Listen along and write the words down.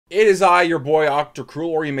It is I, your boy, Dr.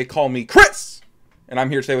 Cruel, or you may call me Chris. And I'm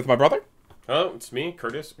here today with my brother. Oh, it's me,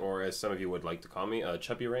 Curtis, or as some of you would like to call me,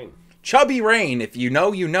 Chubby Rain. Chubby Rain. If you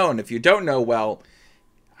know, you know. And if you don't know, well,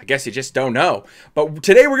 I guess you just don't know. But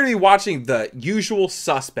today we're going to be watching The Usual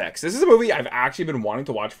Suspects. This is a movie I've actually been wanting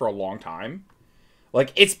to watch for a long time.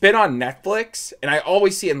 Like, it's been on Netflix, and I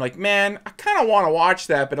always see it, and I'm like, man, I kind of want to watch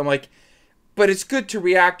that, but I'm like, but it's good to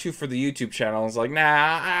react to for the YouTube channel. I was like,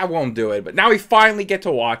 nah, I won't do it. But now we finally get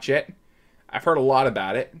to watch it. I've heard a lot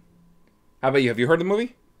about it. How about you? Have you heard the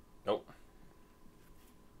movie? Nope.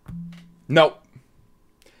 Nope.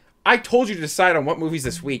 I told you to decide on what movies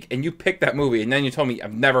this week, and you picked that movie, and then you told me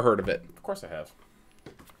I've never heard of it. Of course I have.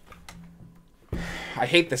 I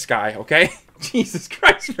hate this guy, okay? Jesus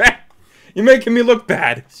Christ, man. You're making me look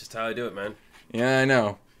bad. It's just how I do it, man. Yeah, I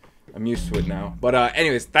know. I'm used to it now. But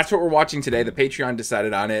anyways, that's what we're watching today. The Patreon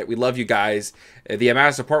decided on it. We love you guys. The amount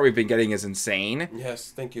of support we've been getting is insane.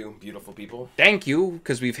 Yes, thank you, beautiful people. Thank you,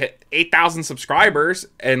 because we've hit 8,000 subscriibers.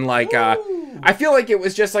 And, like, I feel like it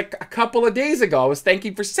was just, like, a couple of days ago. I was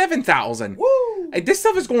thanking for 7,000. Woo! Like, this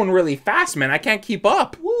stuff is going really fast, man. I can't keep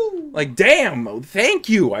up. Woo! Like, damn. Thank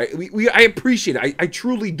you. I appreciate it. I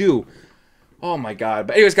truly do. Oh, my God.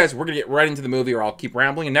 But anyways, guys, we're going to get right into the movie, or I'll keep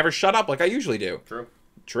rambling and never shut up like I usually do.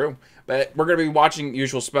 True. But we're going to be watching The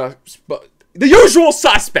Usual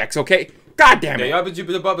Suspects, okay? God damn it. We're going to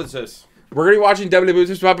be watching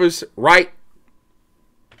WWSuspects right...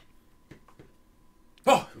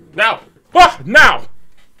 Oh, now! Now!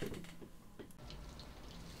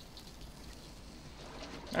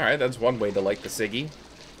 Alright, that's one way to like the Siggy.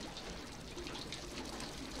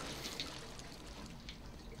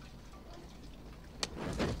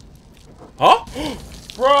 Huh?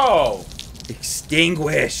 Bro!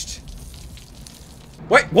 Extinguished.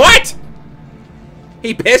 Wait, what?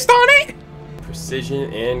 He pissed on it?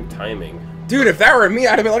 Precision and timing. Dude, if that were me,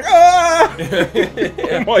 I'd have been like, ah!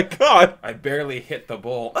 Oh my God. I barely hit the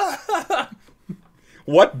bull.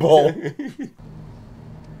 What bull? I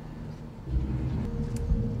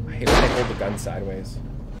hate when they hold the gun sideways.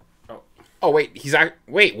 Oh, wait,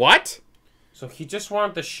 wait, what? So he just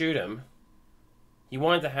wanted to shoot him. He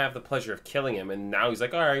wanted to have the pleasure of killing him, and now he's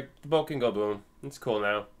like, alright, the boat can go boom. It's cool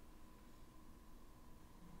now.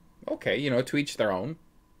 Okay, you know, to each their own.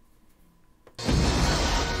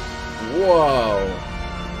 Whoa.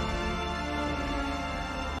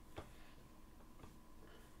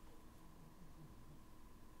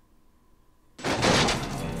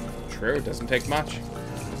 True, it doesn't take much.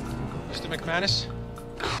 Mr. McManus,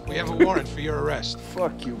 we have a warrant for your arrest.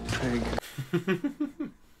 Fuck you, pig.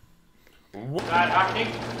 Who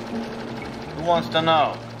wants to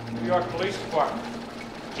know? New York Police Department.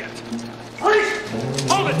 Get it. Freeze!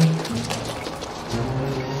 Hold it!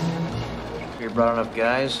 You brought enough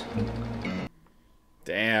guys?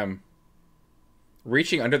 Damn.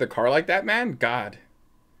 Reaching under the car like that, man? God.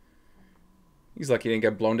 He's lucky he didn't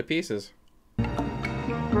get blown to pieces.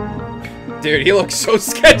 Dude, he looks so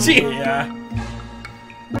sketchy. Yeah.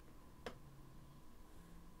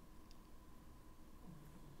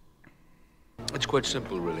 It's quite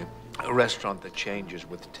simple, really. A restaurant that changes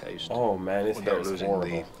with taste. Oh man, his hair without is losing horrible.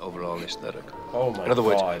 the overall aesthetic. Oh my In other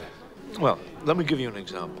words, God. well, let me give you an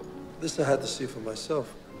example. This I had to see for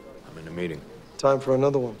myself. I'm in a meeting. Time for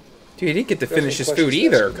another one. Dude, he didn't get to finish his food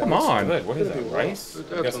either. Come on. Good. What is that? Rice?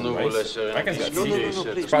 I got some rice. I got some please.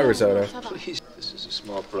 It's probably risotto. Please. This is a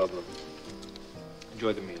small problem.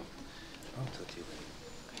 Enjoy the meal. I'll talk to you later.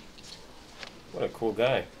 What a cool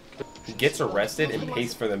guy. He gets arrested and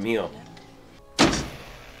pays for the meal.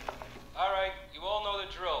 Alright, you all know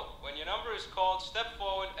the drill. When your number is called, step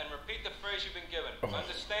forward and repeat the phrase you've been given.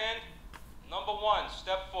 Understand? Number 1,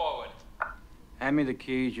 step forward. Hand me the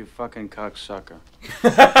keys, you fucking cocksucker.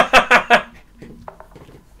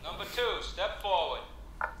 Number 2, step forward.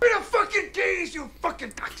 Give me the fucking keys, you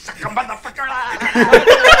fucking cocksucker, motherfucker!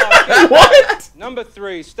 What? Number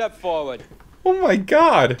 3, step forward. Oh my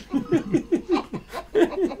God.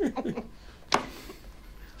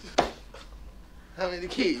 Hand me the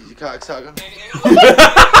keys, you cocksucker. What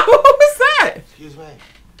was that? Excuse me.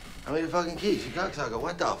 Hand me the fucking keys, you cocksucker.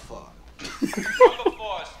 What the fuck? Number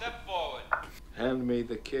 4, step forward. Hand me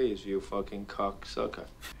the keys, you fucking cocksucker.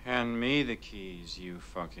 Hand me the keys, you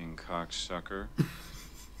fucking cocksucker.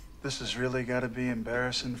 This has really got to be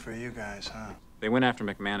embarrassing for you guys, huh? They went after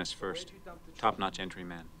McManus first. Top-notch entry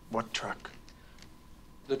man. What truck?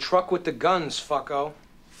 The truck with the guns, fucko.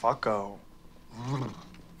 Fucko.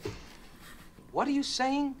 What are you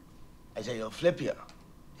saying? I say, he'll flip you.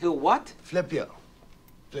 He'll what? Flip you.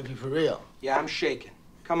 Flip you for real. Yeah, I'm shaking.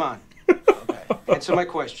 Come on. Okay. Answer my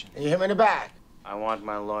question. And you hit me in the back. I want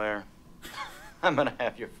my lawyer. I'm gonna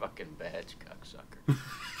have your fucking badge, cocksucker.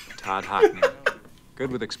 Todd Hockney.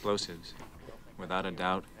 Good with explosives. Without a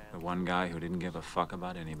doubt, the one guy who didn't give a fuck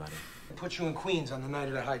about anybody. Put you in Queens on the night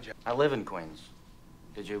of the hijack. I live in Queens.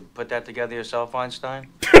 Did you put that together yourself, Einstein?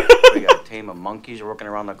 We got a team of monkeys working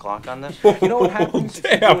around the clock on this? You know what happens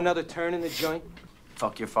if you do another turn in the joint?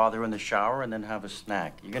 Fuck your father in the shower and then have a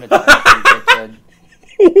snack. You're gonna get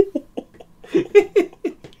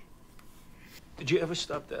Did you ever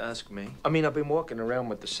stop to ask me? I mean, I've been walking around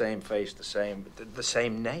with the same face, the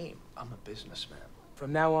same name. I'm a businessman.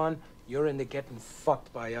 From now on, you're in the getting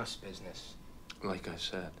fucked by us business. Like I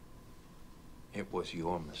said, it was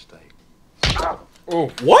your mistake.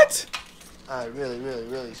 Oh, what?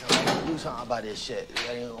 Really, so I gotta do something about this shit.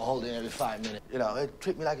 I ain't gonna hold it every 5 minutes. You know, it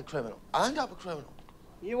treat me like a criminal. I ain't a criminal.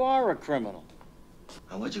 You are a criminal.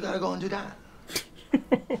 And what you gotta go and do that?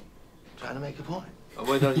 Trying to make a point. Well,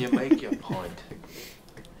 why don't you make your point?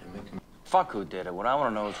 Fuck who did it. What I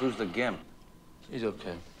want to know is who's the gimp. He's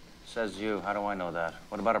okay. Says you. How do I know that?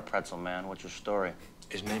 What about a pretzel man? What's your story?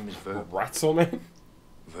 His name is Verbal. Pretzel man?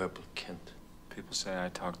 Verbal Kent. People say I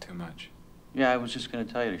talk too much. Yeah, I was just gonna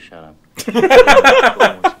tell you to shut up.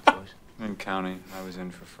 In county, I was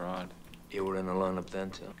in for fraud. You were in the lineup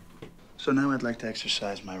then, too? So now I'd like to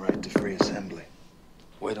exercise my right to free assembly.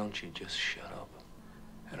 Why don't you just shut up?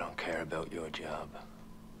 I don't care about your job.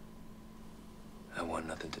 I want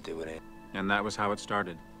nothing to do with it. And that was how it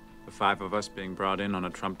started. The 5 of us being brought in on a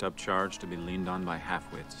trumped-up charge to be leaned on by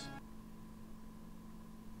half-wits.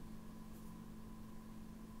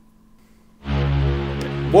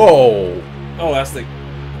 Whoa. Oh, that's the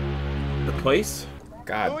place?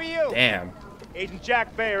 God Who are you? damn. Agent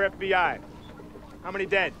Jack Bayer, FBI. How many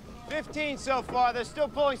dead? 15 so far. They're still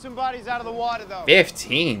pulling some bodies out of the water, though.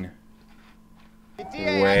 15? The DA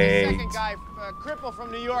has a second guy, cripple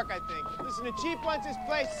from New York, I think. Listen, the chief wants this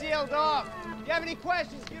place sealed off. If you have any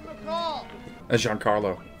questions, give him a call. That's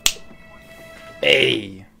Giancarlo.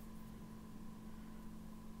 Hey.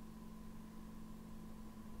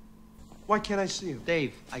 Why can't I see him?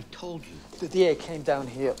 Dave, I told you. The DA came down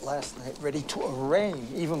here last night ready to arraign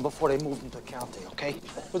even before they moved him to county, okay?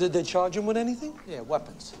 Well, did they charge him with anything? Yeah,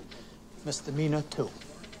 weapons. Misdemeanor, too.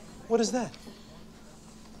 What is that?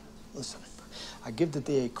 Listen, I give the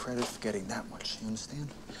DA credit for getting that much, you understand?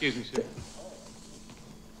 Excuse me, sir.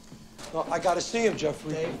 No, I gotta see him,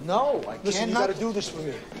 Jeffrey. Dave, no, I Listen, you cannot. gotta do this for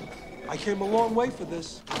me. I came a long way for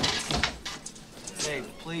this. Dave,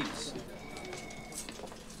 please.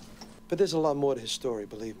 But there's a lot more to his story,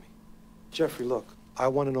 believe me. Jeffrey, look, I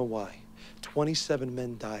want to know why. 27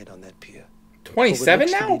 men died on that pier. 27 So it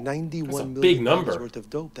looks to now? be 91 That's a million big number. worth of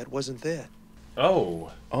dope that wasn't there.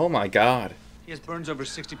 Oh. Oh my god. He has burns over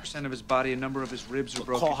 60% of his body. A number of his ribs are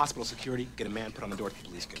broken. Call hospital security, get a man put on the door, the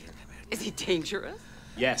police get here. Is he dangerous?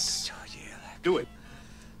 Yes. Do it.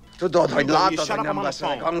 Shut up, I'm on the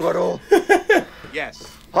phone.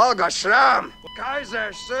 Yes. Holger Schramm!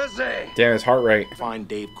 Kaiser Susie! Damn, his heart rate. Find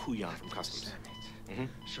Dave Kuyan from Customs.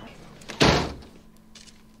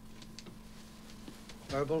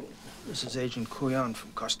 Verbal, this is Agent Kuyan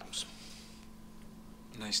from Customs.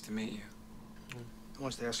 Nice to meet you. He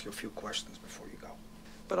wants to ask you a few questions before you go.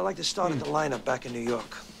 But I'd like to start at the lineup back in New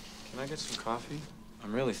York. Can I get some coffee?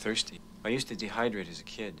 I'm really thirsty. I used to dehydrate as a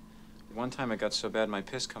kid. One time it got so bad my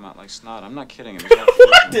piss come out like snot. I'm not kidding. It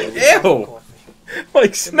was Ew!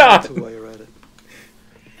 Like snot. While you're at it.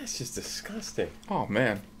 That's just disgusting. Oh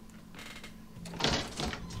man.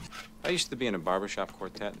 I used to be in a barbershop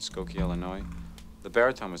quartet in Skokie, Illinois. The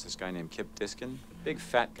baritone was this guy named Kip Diskin. Big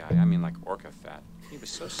fat guy. I mean like orca fat. He was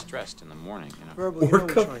so stressed in the morning, you know. Verbal, you know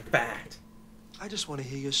Orca which one. fat. I just want to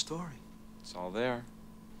hear your story. It's all there.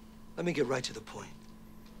 Let me get right to the point.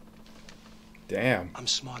 Damn. I'm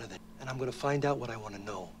smarter than you, and I'm going to find out what I want to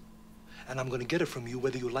know. And I'm going to get it from you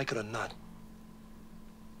whether you like it or not.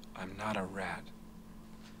 I'm not a rat.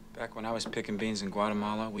 Back when I was picking beans in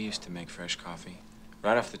Guatemala, we used to make fresh coffee.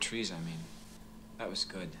 Right off the trees, I mean. That was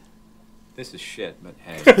good. This is shit, but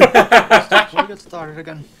hey. Shall we get started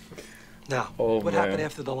again? Now, Oh, what man. happened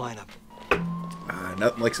after the lineup?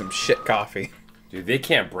 Nothing like some shit coffee. Dude, they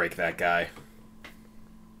can't break that guy.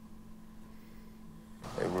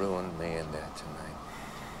 They ruined me in there tonight.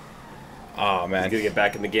 Oh man. He's gonna get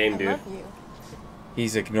back in the game, dude. I love you.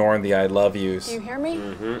 He's ignoring the I love yous. Do you hear me?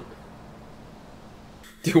 Mm-hmm.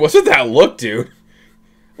 Dude, what's with that look, dude?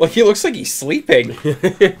 Like he looks like he's sleeping.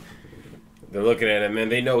 They're looking at him, man.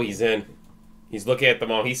 They know he's in. He's looking at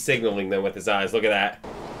them all. He's signaling them with his eyes. Look at that.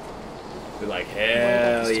 They're like,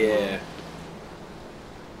 hell yeah.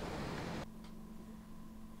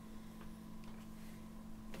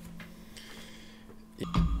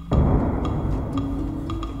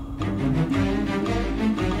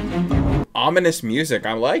 Ominous music.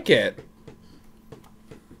 I like it.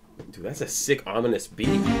 Dude, that's a sick, ominous beat.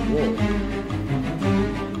 Whoa.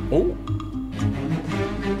 Oh.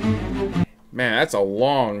 Man, that's a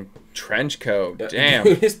long trench coat. Damn.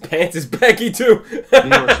 Dude, his pants is baggy too. New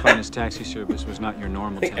York's finest taxi service was not your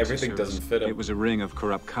normal taxi everything service. doesn't fit him. It was a ring of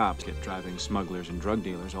corrupt cops driving smugglers and drug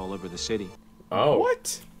dealers all over the city. Oh.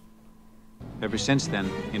 What? Ever since then,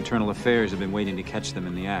 Internal Affairs have been waiting to catch them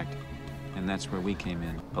in the act. And that's where we came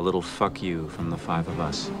in. A little fuck you from the 5 of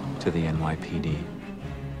us to the NYPD.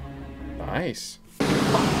 Nice.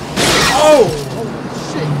 Oh!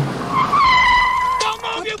 Shit! Don't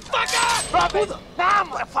move, you fucker! Drop it! Now,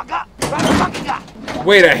 motherfucker! Drop the fucking guy!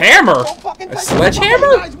 Wait, a hammer? A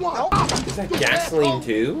sledgehammer? Is that gasoline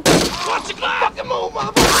too? Watch your fucking move,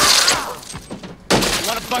 motherfucker!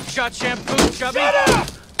 Want a buckshot shampoo, chubby? Shut up!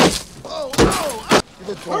 Oh,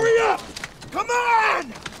 hurry up! Come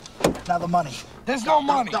on! Now the money. There's no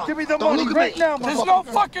money. Give me the Don't money look at right me. now, There's no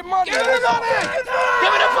fucking money. Give me the money!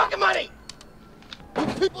 Give me the fucking money!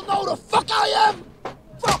 People know who the fuck I am!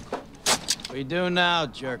 Fuck! What you doing now,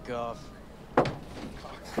 jerk off?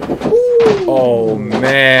 Oh,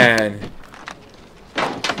 man.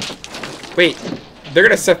 Wait, they're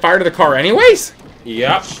gonna set fire to the car anyways?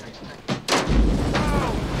 Yep.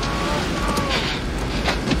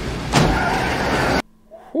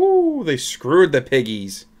 Whoo, they screwed the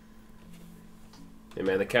piggies. Yeah,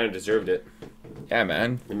 man, they kind of deserved it. Yeah,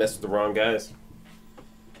 man. They messed with the wrong guys.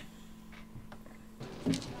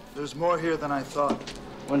 There's more here than I thought.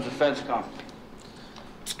 When's the feds come?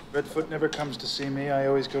 Redfoot never comes to see me. I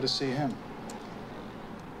always go to see him.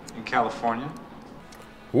 In California?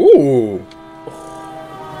 Ooh.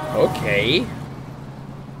 Okay.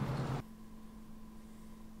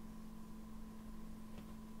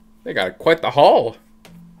 They got quite the haul.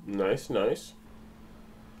 Nice, nice.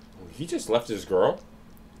 He just left his girl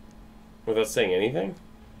without saying anything?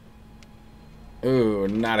 Ooh,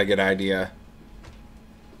 not a good idea.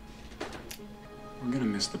 We're gonna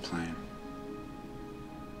miss the plane.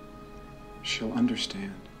 She'll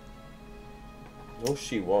understand. No,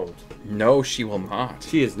 she won't. No, she will not.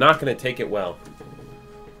 She is not going to take it well.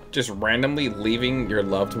 Just randomly leaving your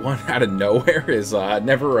loved one out of nowhere is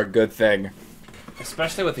never a good thing.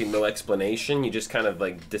 Especially with no explanation, you just kind of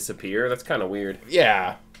like disappear. That's kind of weird.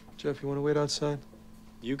 Yeah. Jeff, you want to wait outside?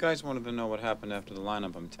 You guys wanted to know what happened after the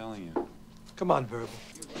lineup, I'm telling you. Come on, Verbal.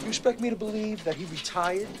 You expect me to believe that he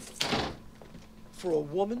retired for a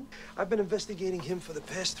woman? I've been investigating him for the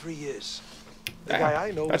past 3 years. The guy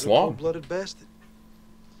I know that's is a long. cold-blooded bastard.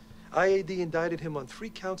 IAD indicted him on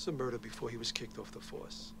 3 counts of murder before he was kicked off the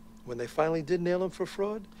force. When they finally did nail him for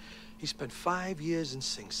fraud, he spent 5 years in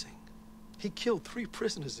Sing Sing. He killed 3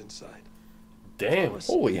 prisoners inside. Damn.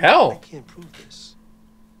 Holy hell. I can't prove this.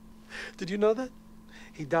 Did you know that?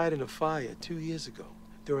 He died in a fire 2 years ago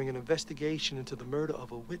during an investigation into the murder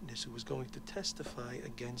of a witness who was going to testify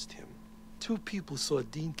against him. 2 people saw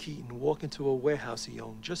Dean Keaton walk into a warehouse he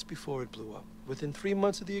owned just before it blew up. Within 3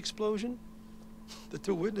 months of the explosion, the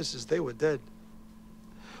 2 witnesses, they were dead.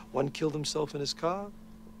 One killed himself in his car.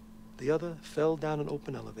 The other fell down an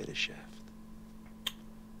open elevator shaft.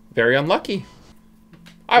 Very unlucky.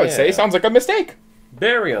 I would say sounds like a mistake.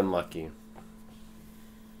 Very unlucky.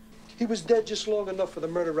 He was dead just long enough for the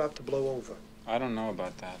murder rap to blow over. I don't know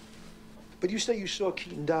about that. But you say you saw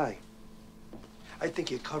Keaton die. I think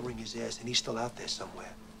you're covering his ass and he's still out there somewhere.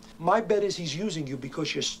 My bet is he's using you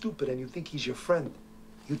because you're stupid and you think he's your friend.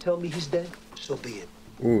 You tell me he's dead, so be it.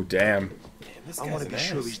 Ooh, damn. I want to be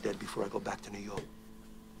sure he's dead before I go back to New York.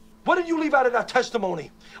 What did you leave out of that testimony?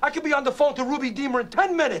 I could be on the phone to Ruby Deemer in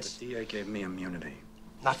 10 minutes. The DA gave me immunity.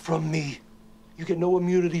 Not from me. You get no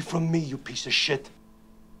immunity from me, you piece of shit.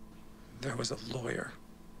 There was a lawyer.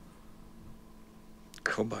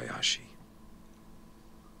 Kobayashi.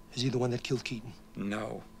 Is he the one that killed Keaton?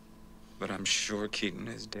 No. But I'm sure Keaton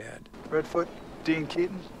is dead. Redfoot, Dean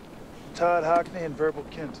Keaton, Todd Hockney, and Verbal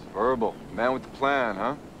Kint. Verbal, man with the plan,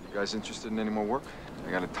 huh? You guys interested in any more work?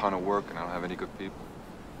 I got a ton of work and I don't have any good people.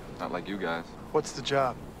 Not like you guys. What's the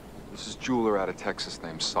job? This is jeweler out of Texas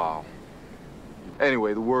named Saul.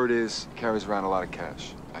 Anyway, the word is he carries around a lot of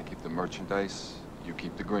cash. I keep the merchandise, you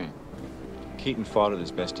keep the green. Keaton fought it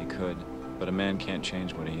as best he could, but a man can't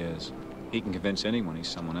change what he is. He can convince anyone he's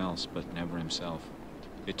someone else, but never himself.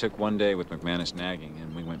 It took one day with McManus nagging,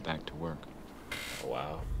 and we went back to work.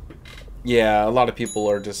 Wow. Yeah, a lot of people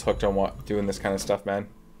are just hooked on doing this kind of stuff, man.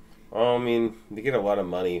 Oh, I mean, they get a lot of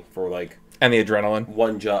money for, like... And the adrenaline.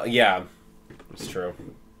 One job. Yeah, it's true.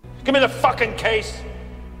 Give me the fucking case!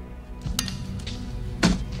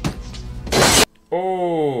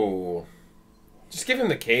 Oh. Just give him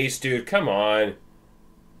the case, dude. Come on.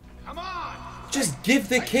 Come on! Just give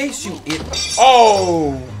the case, you idiot.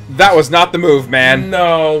 Oh, that was not the move, man.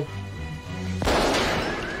 No.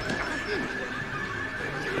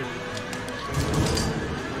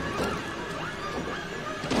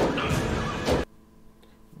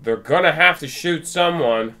 They're gonna have to shoot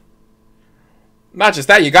someone. Not just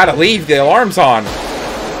that, you gotta leave. The alarm's on.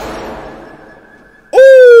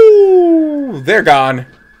 Ooh, they're gone.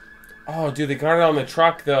 Oh, dude, they got it on the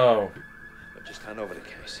truck, though. Just hand over the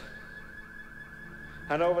case.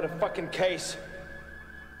 Hand over the fucking case.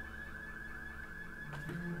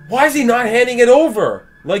 Why is he not handing it over?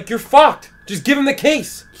 Like, you're fucked. Just give him the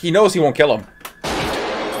case. He knows he won't kill him.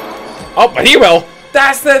 Oh, but he will.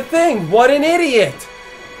 That's the thing. What an idiot.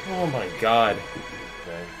 Oh, my God.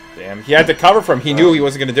 Damn, he had to cover from him. He knew he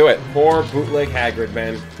wasn't going to do it. Poor bootleg Hagrid,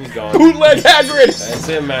 man. He's gone. Bootleg Hagrid! That's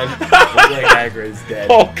him, man. Bootleg Hagrid is dead.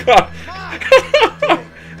 Oh, God.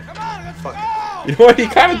 You know what? He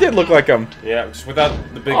kind of did look like him. Yeah, just without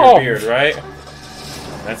the bigger beard, right?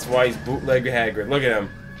 That's why he's bootleg Hagrid. Look at him.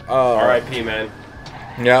 R.I.P., man.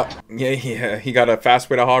 Yeah. He got a fast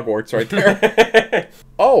way to Hogwarts right there.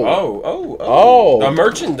 Oh. The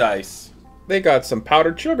merchandise. They got some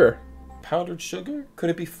powdered sugar. Powdered sugar? Could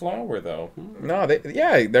it be flour, though? No,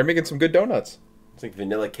 they're making some good donuts. It's like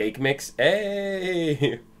vanilla cake mix.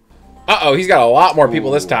 Hey! Uh-oh, he's got a lot more people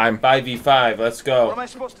this time. 5v5, let's go. What am I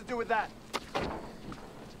supposed to do with that? I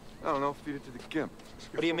don't know. Feed it to the gimp.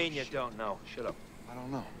 What do you mean you don't know? Shut up. I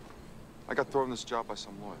don't know. I got thrown this job by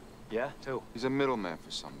some lawyer. Yeah? Who? He's a middleman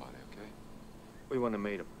for somebody, okay? We want to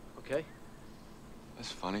meet him, okay?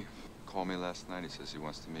 That's funny. Called me last night. He says he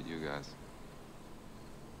wants to meet you guys.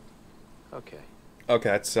 Okay. Okay,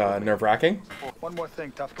 that's nerve-wracking. One more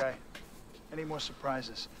thing, tough guy. Any more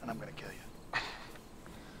surprises, and I'm gonna kill you.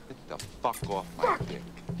 Get the fuck off my dick.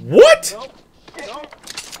 What? No.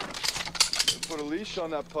 Put a leash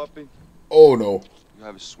on that puppy. Oh, no. You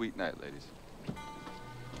have a sweet night, ladies.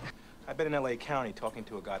 I've been in L.A. County talking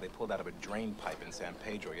to a guy they pulled out of a drain pipe in San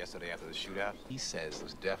Pedro yesterday after the shootout. He says it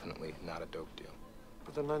was definitely not a dope deal.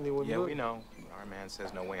 But the 91 Yeah, we know. Our man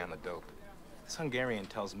says no way on the dope. This Hungarian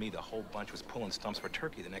tells me the whole bunch was pulling stumps for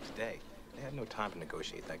Turkey the next day. They had no time to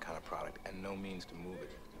negotiate that kind of product and no means to move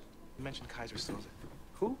it. You mentioned Kaiser Soze.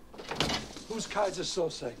 Who? Who's Kaiser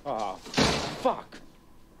Sose? Oh, fuck.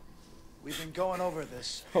 We've been going over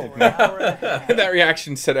this Oh, for an hour and a half. That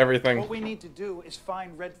reaction said everything. What we need to do is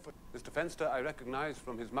find Redfoot. Mr. Fenster, I recognize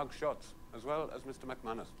from his mug shots, as well as Mr.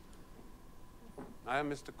 McManus. I am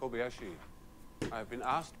Mr. Kobayashi. I have been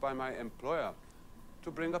asked by my employer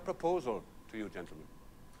to bring a proposal to you, gentlemen.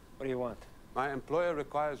 What do you want? My employer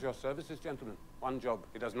requires your services, gentlemen. One job.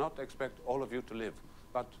 He does not expect all of you to live.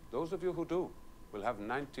 But those of you who do will have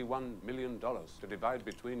 $91 million to divide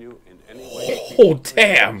between you in any way. Oh,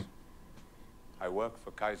 damn. I work for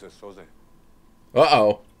Kaiser Soze.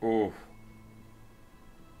 Uh-oh. Ooh.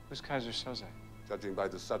 Who's Kaiser Soze? Judging by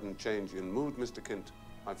the sudden change in mood, Mr. Kint,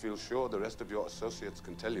 I feel sure the rest of your associates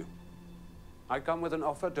can tell you. I come with an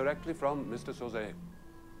offer directly from Mr. Soze.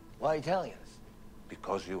 Why are you telling us?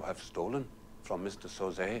 Because you have stolen from Mr.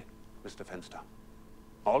 Soze, Mr. Fenster.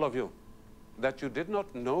 All of you. That you did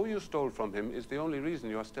not know you stole from him is the only reason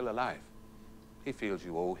you are still alive. He feels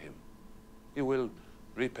you owe him. You will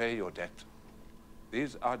repay your debt.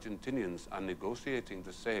 These Argentinians are negotiating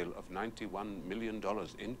the sale of $91 million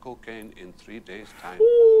in cocaine in 3 days' time.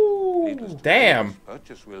 Ooh, damn. This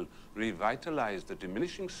purchase will revitalize the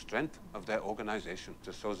diminishing strength of their organization.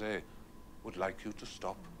 Mr. Soze would like you to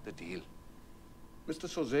stop the deal. Mr.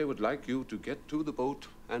 Soze would like you to get to the boat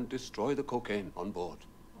and destroy the cocaine on board.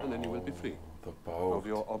 And then you will be free The boat. of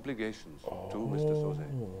your obligations to Mr. Soze.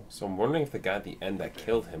 So I'm wondering if the guy at the end that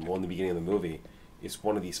killed him, well, in the beginning of the movie, is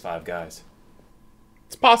one of these 5 guys.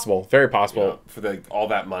 It's possible. Very possible. You know, for all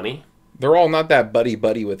that money. They're all not that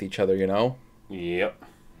buddy-buddy with each other, you know? Yep.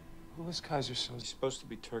 Who was Kaiser Soze? He's supposed to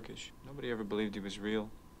be Turkish. Nobody ever believed he was real.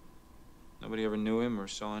 Nobody ever knew him or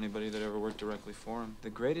saw anybody that ever worked directly for him. The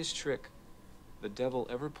greatest trick the devil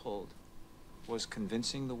ever pulled was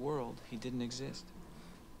convincing the world he didn't exist.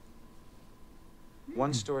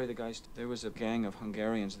 One story, the guys, there was a gang of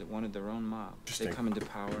Hungarians that wanted their own mob. They come into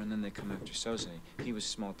power and then they come after Soze. He was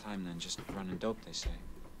small time then, just running dope, they say.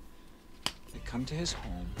 They come to his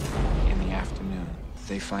home in the afternoon.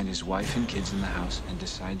 They find his wife and kids in the house and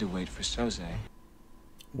decide to wait for Soze.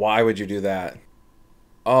 Why would you do that?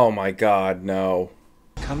 Oh my God, no.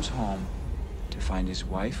 He comes home to find his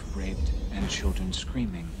wife raped and children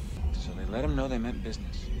screaming. So they let him know they meant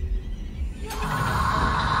business.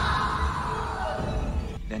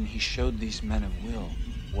 Then he showed these men of Will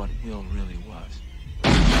what Will really was.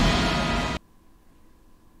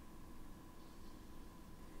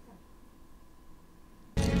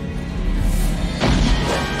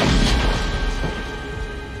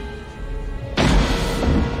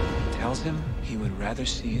 rather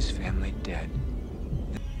see his family dead.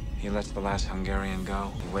 He lets the last Hungarian go.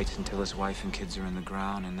 He waits until his wife and kids are in the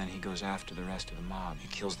ground, and then he goes after the rest of the mob. He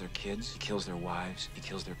kills their kids, he kills their wives, he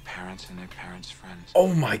kills their parents and their parents' friends.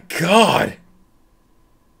 Oh my god!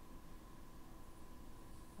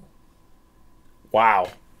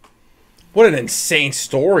 Wow. What an insane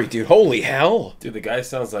story, dude. Holy hell. Dude, the guy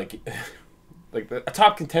sounds like a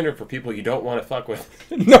top contender for people you don't want to fuck with.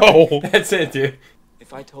 No. That's it, dude.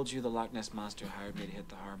 If I told you the Loch Ness Monster hired me to hit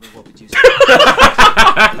the harbor, what would you say?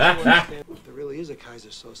 If there really is a Kaiser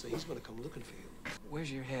Soze, he's gonna come looking for you.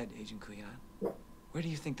 Where's your head, Agent Kuyan? Where do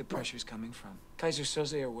you think the pressure's coming from? Kaiser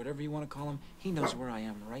Soze, or whatever you want to call him, he knows where I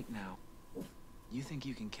am right now. You think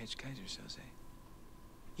you can catch Kaiser Soze?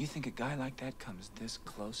 You think a guy like that comes this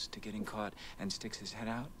close to getting caught and sticks his head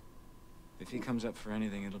out? If he comes up for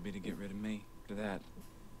anything, it'll be to get rid of me. For that,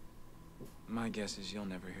 my guess is you'll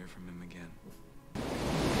never hear from him again.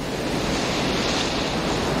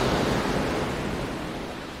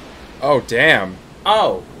 Oh, damn.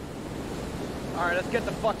 Oh. All right, let's get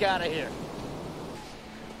the fuck out of here.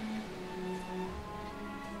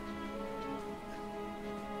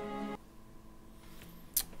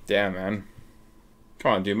 Damn, man.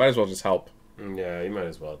 Come on, dude. Might as well just help. Yeah, you might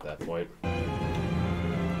as well at that point.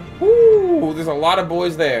 Woo! There's a lot of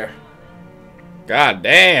boys there. God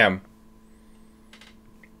damn.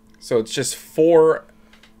 So it's just 4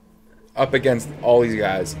 up against all these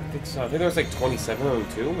guys. I think so. I think there was like 27 of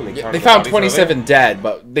them too. When They found 27 dead,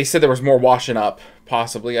 but they said there was more washing up.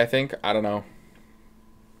 Possibly, I think. I don't know.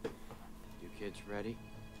 You kids ready?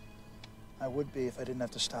 I would be if I didn't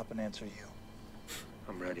have to stop and answer you.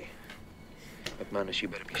 I'm ready. But Manus, you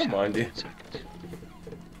better be Come on, dude.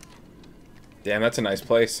 Damn, that's a nice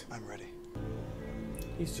place. I'm ready.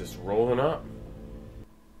 He's just rolling up.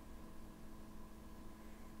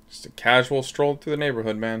 Just a casual stroll through the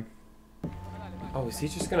neighborhood, man. Oh, is he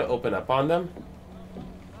just gonna open up on them?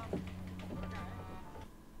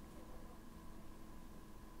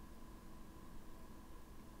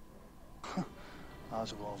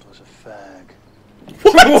 Oswald was a fag.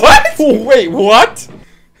 What? Wait, what?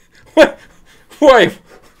 What? Wait,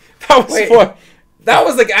 that was what? That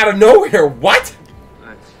was like out of nowhere. What?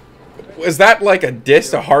 Was that like a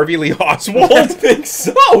diss to Harvey Lee Oswald? I think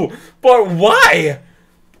so, but why?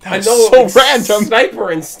 That was I know so it's random. Sniper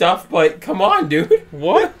and stuff, but come on, dude.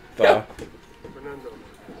 What the?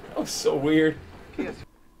 That was so weird.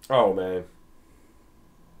 Oh man.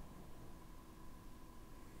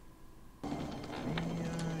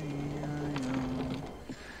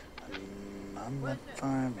 On that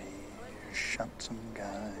farm, he shot some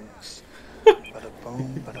guys. Bada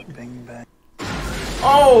boom, bada bing bang.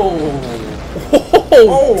 Oh!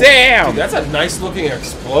 Oh, damn! Dude, that's a nice looking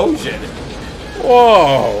explosion.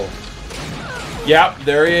 Whoa! Yep,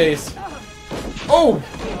 there he is. Oh!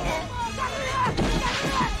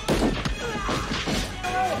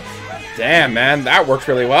 Damn, man, that worked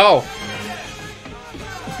really well.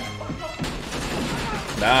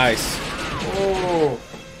 Nice. Oh!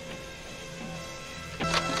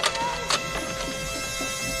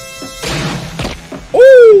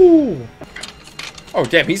 Ooh! Oh,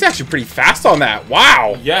 damn, he's actually pretty fast on that.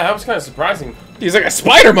 Wow! Yeah, that was kind of surprising. He's like a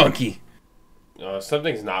spider monkey.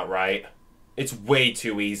 Something's not right. It's way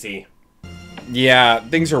too easy. Yeah,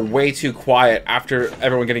 things are way too quiet after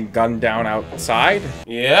everyone getting gunned down outside.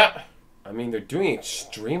 Yeah. I mean, they're doing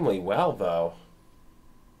extremely well, though.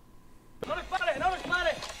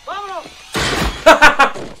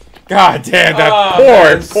 God damn, that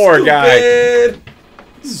man, poor guy.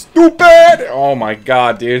 Stupid! Oh my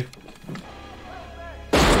god, dude.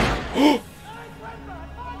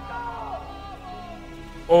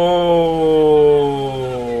 Oh.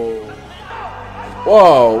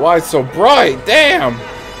 Whoa, why it's so bright? Damn!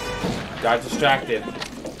 Got distracted.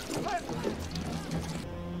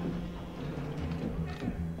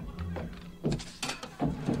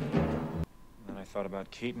 When I thought about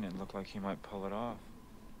Keaton, it looked like he might pull it off.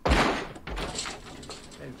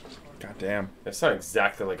 God damn. That's not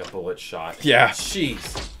exactly like a bullet shot. Yeah.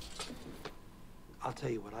 Jeez. I'll tell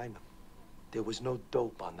you what I know. There was no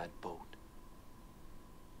dope on that boat.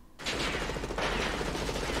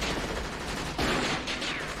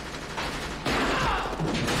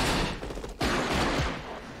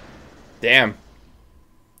 Damn.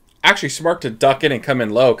 Actually smart to duck in and come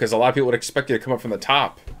in low, because a lot of people would expect you to come up from the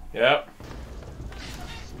top. Yep.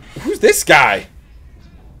 Who's this guy?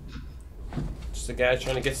 Just a guy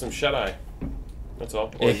trying to get some shut-eye. That's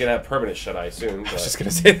all. Or he's gonna have permanent shut-eye soon. I was just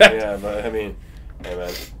gonna say that. Yeah, but I mean, hey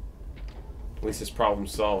man. At least his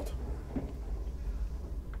problem's solved.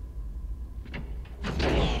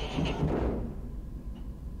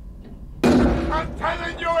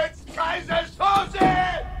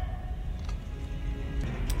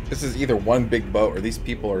 this is either one big boat or these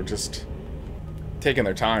people are just taking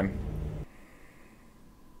their time.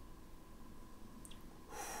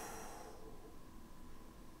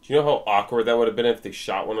 Do you know how awkward that would have been if they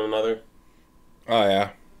shot one another? Oh,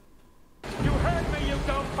 yeah. You heard me, you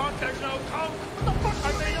dumb fuck. There's no coke. What the fuck?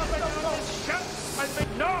 I mean, no shit. I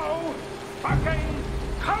mean, no fucking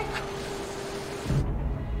coke.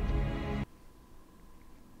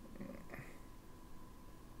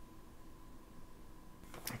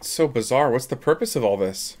 It's so bizarre. What's the purpose of all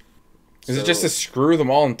this? Is it just So- to screw them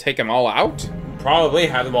all and take them all out? Probably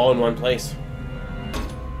have them all in one place.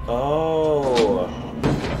 Oh.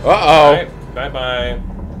 Uh-oh. Alright, bye-bye.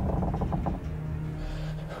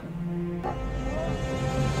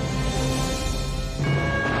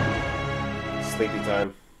 Sleepy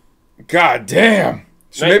time. God damn.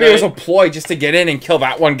 So Night, maybe it was a night. ploy just to get in and kill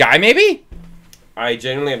that one guy, maybe? I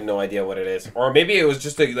genuinely have no idea what it is. Or maybe it was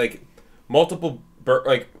just like multiple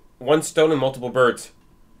one stone and multiple birds.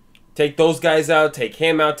 Take those guys out, take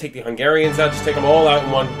him out, take the Hungarians out, just take them all out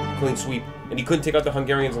in one clean sweep. And he couldn't take out the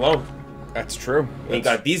Hungarians alone. That's true. And he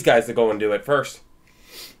got these guys to go and do it first.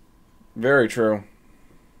 Very true.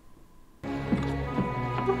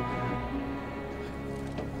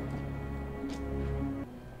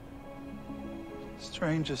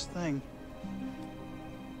 Strangest thing.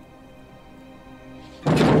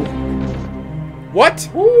 What?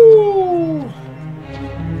 Woo!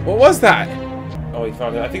 What was that? Oh, he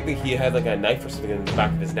found it. I think that he had like a knife or something in the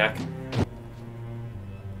back of his neck.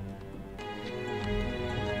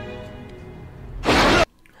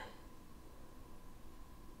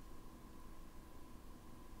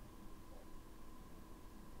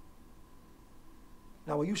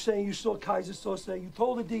 Now, are you saying you saw Kaiser Sose? You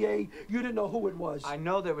told the DA you didn't know who it was. I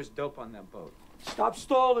know there was dope on that boat. Stop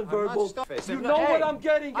stalling, Verbal. You know what I'm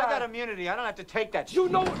getting at. I got immunity. I don't have to take that shit. You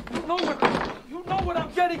know what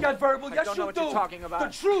I'm getting at, Verbal. Yes, don't you know what do. you're talking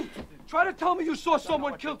about. The truth. Try to tell me you saw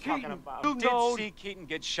someone kill Keaton. You Did know. see Keaton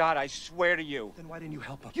get shot, I swear to you. Then why didn't you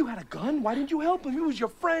help him? You had a gun. Why didn't you help him? He was your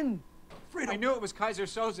friend. I knew it was Kaiser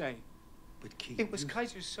Soze. But Keaton. It was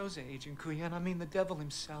Kaiser Soze, Agent Kuyan. I mean, the devil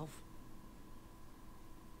himself.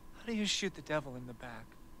 How do you shoot the devil in the back?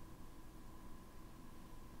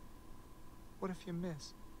 What if you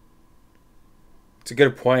miss? It's a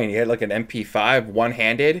good point. He had like an MP5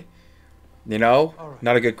 one-handed. You know?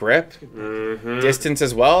 Not a good grip. Distance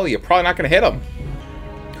as well. You're probably not going to hit him.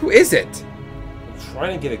 Who is it? I'm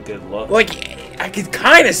trying to get a good look. Like, I could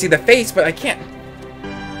kind of see the face, but I can't.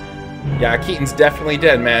 Yeah, Keaton's definitely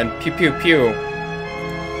dead, man. Pew, pew, pew.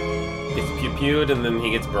 Gets pew-pewed and then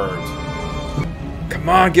he gets burned. Come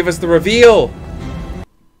on, give us the reveal.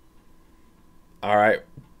 All right.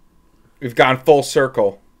 We've gone full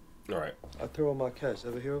circle. All right. Arturo Marquez.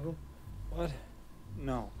 Ever hear of him? What?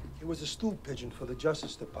 No. He was a stool pigeon for the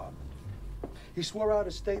Justice Department. He swore out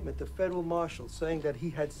a statement to federal marshals saying that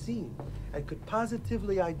he had seen and could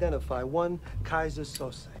positively identify one Kaiser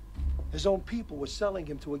Sose. His own people were selling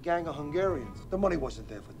him to a gang of Hungarians. The money wasn't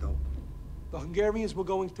there for dope. The Hungarians were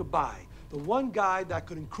going to buy the one guy that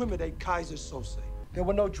could incriminate Kaiser Sose. There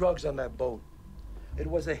were no drugs on that boat. It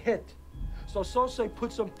was a hit. So Sose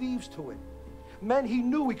put some thieves to it. Men he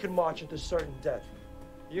knew he could march into certain death.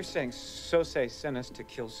 You're saying Sose sent us to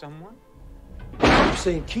kill someone? I'm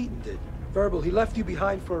saying Keaton did. Verbal, he left you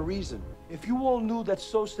behind for a reason. If you all knew that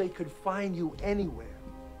Sose could find you anywhere,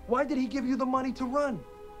 why did he give you the money to run?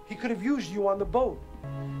 He could have used you on the boat.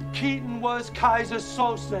 Keaton was Kaiser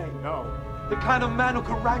Sose. No. The kind of man who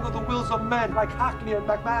could wrangle the wills of men like Hockney and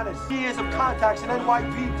McManus. Years of contacts in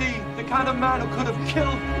NYPD. The kind of man who could have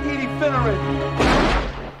killed Edie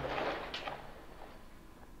Finneran.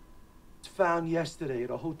 Found yesterday at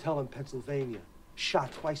a hotel in Pennsylvania.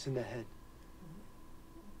 Shot twice in the head.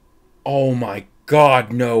 Oh my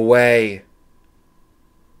God, no way.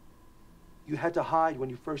 You had to hide when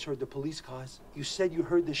you first heard the police cars. You said you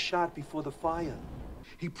heard the shot before the fire.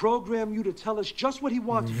 He programmed you to tell us just what he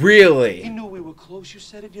wanted. Really? He knew we were close. You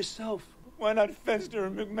said it yourself. Why not Fenster or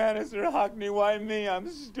McManus or Hockney? Why me? I'm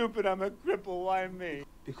stupid. I'm a cripple. Why me?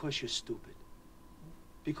 Because you're stupid.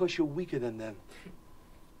 Because you're weaker than them.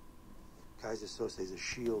 Kaiser Sose's a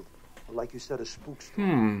shield. Or like you said, a spook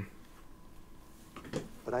story.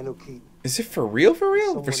 But I know Keaton. Is it for real, for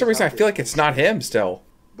real? For some reason, I feel like it's not him still.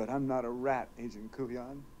 But I'm not a rat, Agent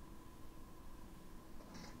Kuyan.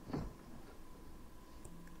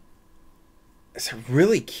 Is it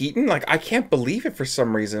really Keaton? Like, I can't believe it for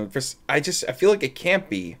some reason. I feel like it can't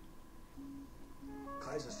be.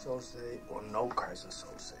 Kaiser Sose or no Kaiser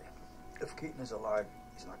Sose. If Keaton is alive,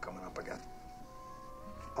 he's not coming up again.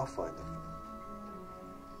 I'll find him.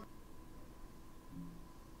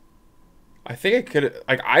 I think it could.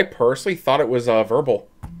 Like, I personally thought it was verbal.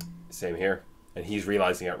 Same here, and he's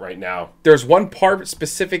realizing it right now. There's one part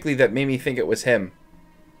specifically that made me think it was him.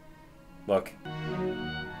 Look.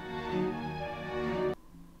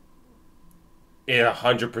 It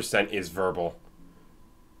 100% is verbal.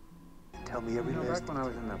 Tell me every last. Back when I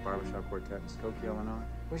was in that barbershop quartet in Skokie, Illinois.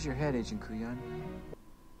 Where's your head, Agent Kuyan?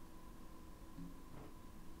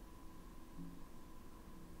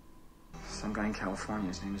 Some guy in California.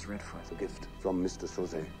 His name is Redfoot. A gift from Mr.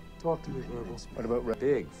 Soze. Talk to me, Verbal. What about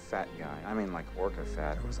big fat guy? I mean, like orca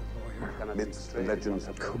fat. There was a lawyer. Amidst the legends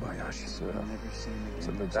of Kobayashi, sir. I've never seen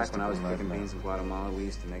him again. Back when I was picking beans in Guatemala, we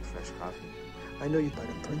used to make fresh coffee. I know you thought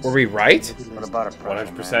a prince. Were we right? What about a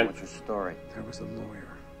pretzel, 100%. man? What's your story? There was a lawyer.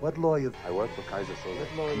 What lawyer? I work for Kaiser Soze.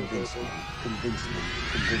 What lawyer? Convince me.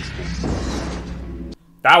 Convince me.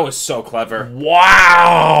 That was so clever.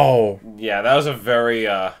 Wow. Yeah, that was a very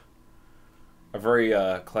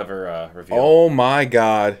clever reveal. Oh my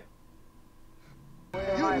god.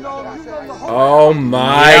 Oh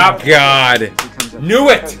my god. Knew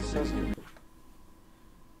it!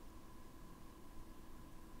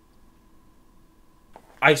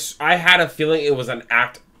 I had a feeling it was an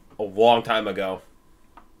act a long time ago.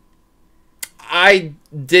 I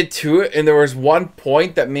did too, and there was one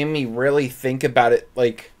point that made me really think about it,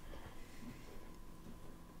 like,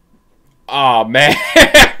 oh man,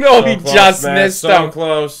 no, he just missed so him.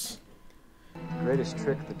 Close. The greatest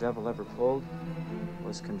trick the devil ever pulled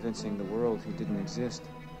was convincing the world he didn't exist.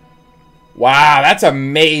 Wow, that's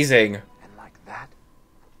amazing. And like that,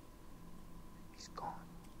 he's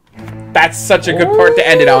gone. That's such a good part to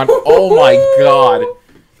end it on. Oh my god.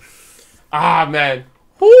 Ah, man.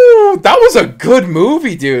 Ooh, that was a good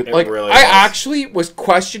movie, dude. It Like, really I was. actually was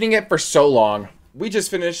questioning it for so long. We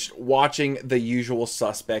just finished watching The Usual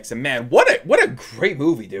Suspects, and man, what a great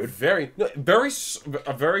movie, dude. A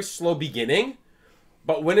very slow beginning,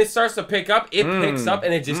 but when it starts to pick up, it picks up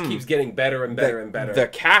and it just keeps getting better and better and better. The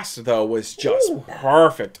cast, though, was just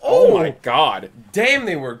perfect. Oh my god. Damn,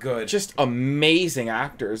 they were good. Just amazing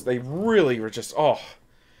actors. They really were just,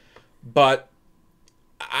 But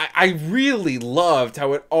I really loved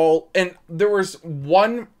how it all, and there was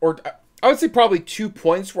one, or I would say probably 2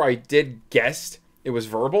 points where I did guess it was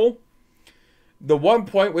verbal. The one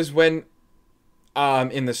point was when,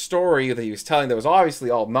 in the story that he was telling, that was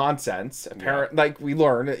obviously all nonsense. Apparent, like we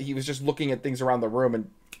learned, he was just looking at things around the room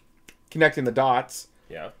and connecting the dots.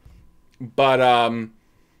 Yeah. But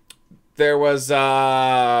there was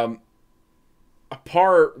a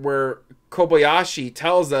part where Kobayashi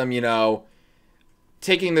tells them, you know,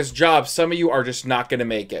 taking this job, some of you are just not going to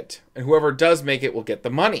make it, and whoever does make it will get the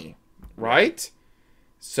money, right?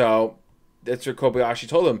 So that's what Kobayashi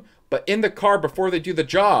told them. But in the car before they do the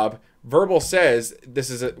job, Verbal says,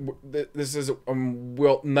 none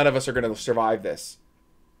of us are going to survive this.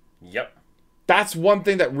 Yep. That's one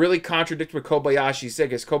thing that really contradicts what Kobayashi said,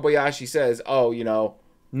 because Kobayashi says, oh, you know,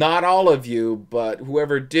 not all of you, but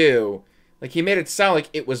whoever do. Like, he made it sound like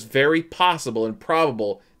it was very possible and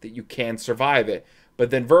probable that you can survive it. But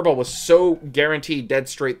then Verbal was so guaranteed, dead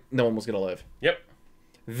straight, no one was going to live. Yep.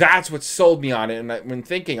 That's what sold me on it. And when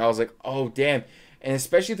thinking, I was like, oh, damn. And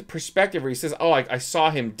especially the perspective where he says, oh, I saw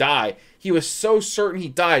him die. He was so certain he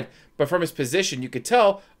died. But from his position, you could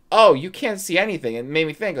tell, oh, you can't see anything. And it made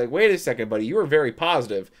me think, like, wait a second, buddy. You were very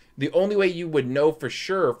positive. The only way you would know for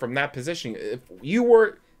sure from that position, if you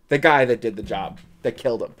were the guy that did the job, that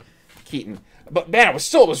killed him, Keaton. But man, it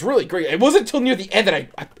was really great. It wasn't until near the end that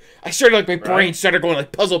I started, like, my brain started going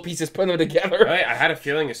like puzzle pieces, putting them together. Right? I had a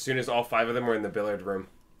feeling as soon as all 5 of them were in the billiard room.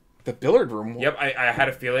 The billiard room? Yep, I had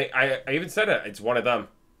a feeling. I even said it. It's one of them.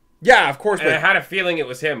 Yeah, of course. And I had a feeling it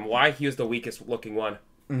was him. Why? He was the weakest looking one.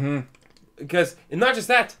 Mm-hmm. Because, and not just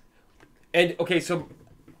that. And, okay, so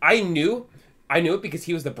I knew it because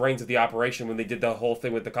he was the brains of the operation when they did the whole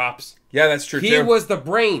thing with the cops. Yeah, that's true, He was the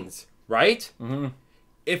brains, right? Mm-hmm.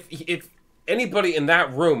 If anybody in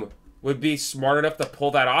that room would be smart enough to pull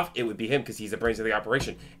that off, it would be him because he's the brains of the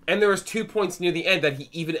operation. And there was 2 points near the end that he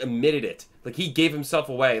even admitted it. Like, he gave himself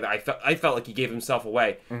away. I felt like he gave himself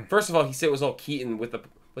away. First of all, he said it was all Keaton with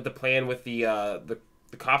the plan with the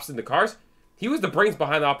cops in the cars. He was the brains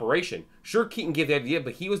behind the operation. Sure, Keaton gave the idea,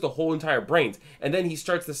 but he was the whole entire brains. And then he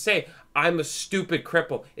starts to say, I'm a stupid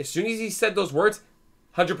cripple. As soon as he said those words,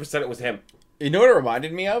 100% it was him. You know what it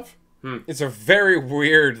reminded me of? It's a very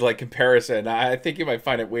weird, like, comparison. I think you might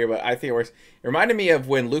find it weird, but I think it works. It reminded me of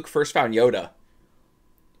when Luke first found Yoda.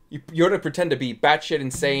 Yoda pretended to be batshit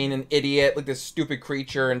insane, an idiot, like this stupid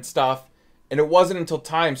creature and stuff. And it wasn't until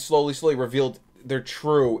time slowly revealed their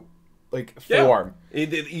true form. They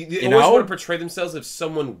always want to portray themselves as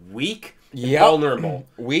someone weak, and vulnerable.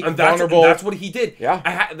 Weak, and vulnerable. That's what he did.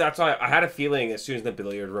 Yeah. That's why I had a feeling as soon as the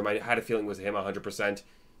billiard room, I had a feeling it was him 100%.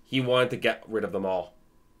 He wanted to get rid of them all.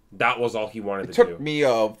 That was all he wanted to do. It took me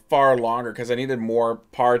far longer because I needed more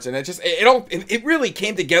parts, and it really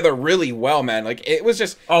came together really well, man. Like it was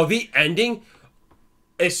just the ending.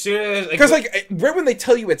 As soon as because right when they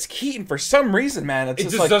tell you it's Keaton, for some reason, man, it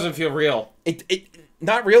just doesn't feel real. It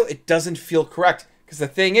not real. It doesn't feel correct because the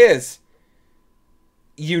thing is,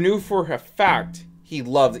 you knew for a fact he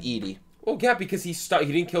loved Edie. Well, yeah, because he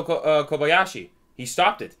didn't kill Kobayashi. He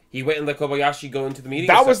stopped it. He went and let Kobayashi go into the meeting.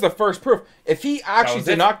 That was the first proof. If he actually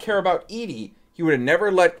did not care about Edie, he would have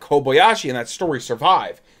never let Kobayashi in that story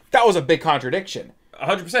survive. That was a big contradiction.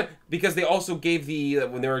 100%. Because they also gave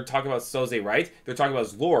when they were talking about Soze, right? They're talking about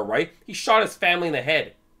his lore, right? He shot his family in the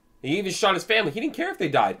head. He even shot his family. He didn't care if they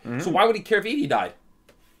died. So why would he care if Edie died?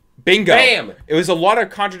 Bingo. Bam! It was a lot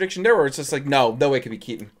of contradiction there where it's just like, no way it could be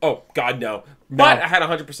Keaton. Oh, God, no. But I had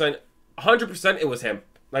 100%. 100% it was him.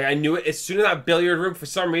 Like, I knew it as soon as that billiard room, for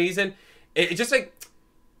some reason. It just like,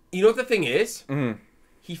 you know what the thing is?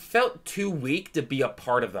 He felt too weak to be a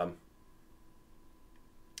part of them.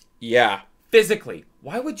 Yeah. Physically.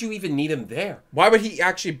 Why would you even need him there? Why would he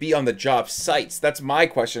actually be on the job sites? That's my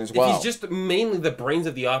question as well. If he's just mainly the brains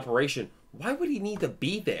of the operation, why would he need to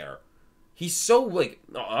be there? He's so, like,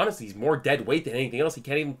 honestly, he's more dead weight than anything else. He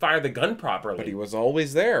can't even fire the gun properly. But he was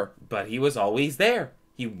always there. And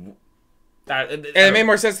it made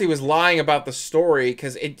more sense that he was lying about the story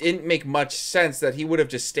because it didn't make much sense that he would have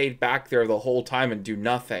just stayed back there the whole time and do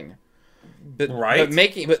nothing. But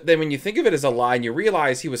then when you think of it as a lie and you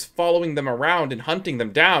realize he was following them around and hunting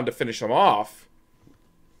them down to finish them off,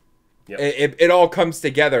 it all comes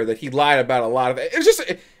together that he lied about a lot of it. It was just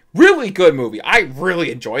a really good movie. I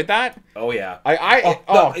really enjoyed that. Oh yeah.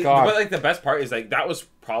 God. But like the best part is like that was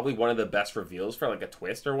probably one of the best reveals for like a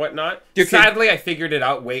twist or whatnot. Sadly, I figured it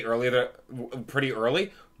out way pretty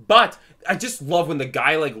early. But I just love when the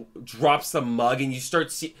guy like drops the mug and you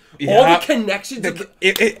start seeing all the connections.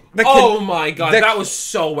 Oh my god, that was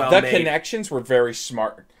so well made. The connections were very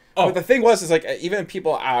smart. But the thing was, is like even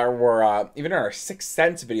people were even in our Sixth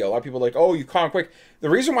Sense video, a lot of people were like, oh, you caught on quick. The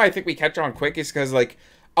reason why I think we catch on quick is because like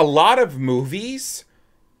a lot of movies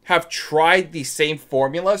have tried the same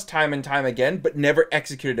formulas time and time again, but never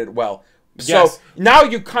executed it well. So now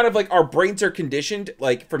you kind of like our brains are conditioned.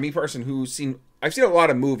 Like for me, person I've seen a lot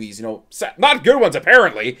of movies, you know, not good ones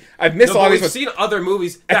apparently. I've missed a lot of these. I've seen other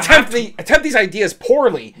movies that attempt these ideas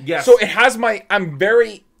poorly. Yes. So it has I don't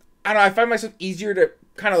know, I find myself easier to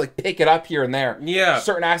kind of like pick it up here and there. Yeah.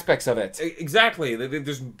 Certain aspects of it. Exactly.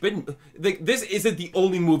 There's been this isn't the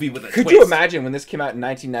only movie with a twist. Could you imagine when this came out in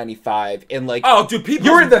 1995 and like people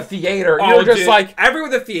you're in the theater, you're just like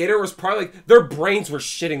everyone in the theater was probably like their brains were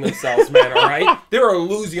shitting themselves, man, all right? They were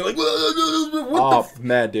losing like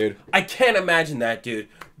man, dude. I can't imagine that, dude.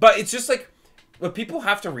 But it's just like what people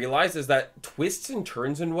have to realize is that twists and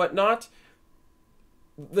turns and whatnot,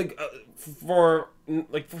 like for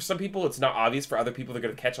some people it's not obvious. For other people they're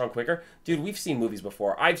gonna catch on quicker. Dude, we've seen movies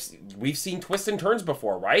before. We've seen twists and turns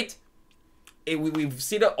before, right? We've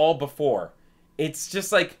seen it all before. It's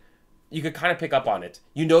just like you could kind of pick up on it.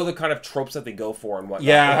 You know the kind of tropes that they go for and whatnot.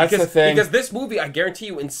 Yeah, that's the thing. Because this movie, I guarantee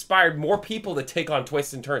you, inspired more people to take on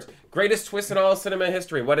twists and turns. Greatest twist in all of cinema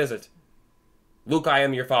history. What is it? Luke, I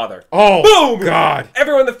am your father. Oh, boom! God.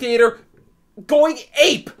 Everyone in the theater going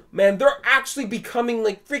ape. Man, they're actually becoming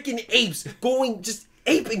like freaking apes. Going just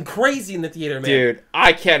aping crazy in the theater, man. Dude,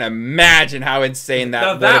 I can't imagine how insane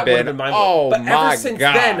that would have been. Oh, but my God. Ever since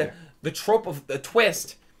then, the trope of the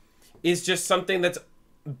twist is just something that's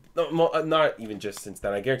not even just since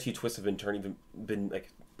then. I guarantee you twists have been like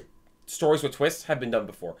stories with twists have been done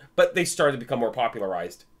before, but they started to become more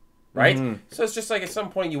popularized, right? So it's just like at some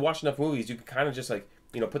point you watch enough movies, you can kind of just like,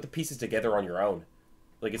 you know, put the pieces together on your own.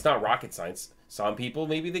 Like it's not rocket science. Some people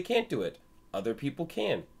maybe they can't do it. Other people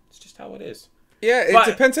can. It's just how it is. Yeah, it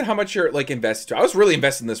depends on how much you're like invested. I was really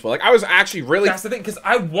invested in this one. Like I was actually really. That's the thing, because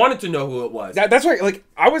I wanted to know who it was. That's right. Like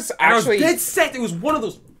I was actually dead set. It was one of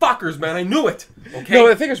those fuckers, man. I knew it. Okay. No,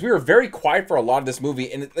 the thing is, we were very quiet for a lot of this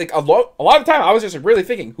movie, and like a lot of time, I was just really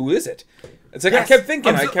thinking, who is it? It's like I kept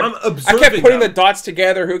thinking, I kept putting the dots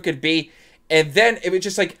together, who it could be, and then it was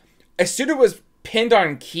just like as soon as it was pinned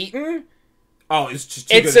on Keaton. Oh, it's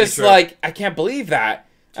just like I can't believe that.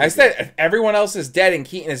 I said if everyone else is dead and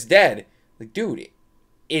Keaton is dead, like dude,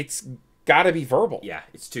 it's gotta be verbal. Yeah,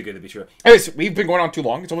 it's too good to be true. Anyways, we've been going on too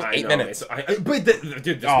long. It's almost 8 minutes. But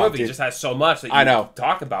dude, this movie just has so much that you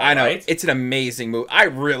talk about. I know. Right? It's an amazing movie. I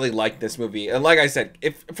really like this movie. And like I said,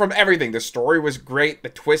 if from everything, the story was great. The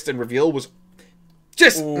twist and reveal was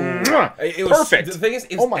just it was, perfect. The thing is,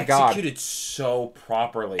 it was executed so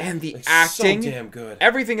properly. And the like, acting, so damn good.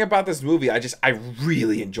 Everything about this movie, I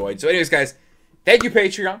really enjoyed. So anyways, guys, thank you,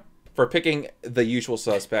 Patreon, for picking The Usual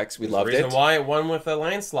Suspects. We loved it. The reason why it won with a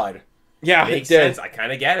landslide. Yeah, makes it did. sense. I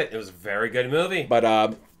kind of get it. It was a very good movie.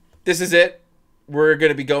 But this is it. We're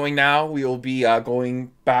going to be going now. We will be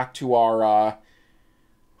going back to our...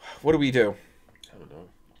 what do we do? I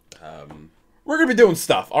don't know. We're going to be doing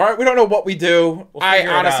stuff, all right? We don't know what we do. I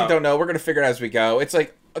honestly out. don't know. We're going to figure it out as we go. It's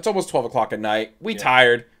like, it's almost 12 o'clock at night. We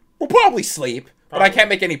tired. We'll probably sleep. But I can't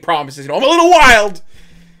make any promises. You know, I'm a little wild.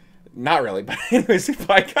 Not really. But anyways,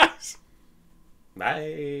 bye, guys.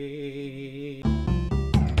 Bye.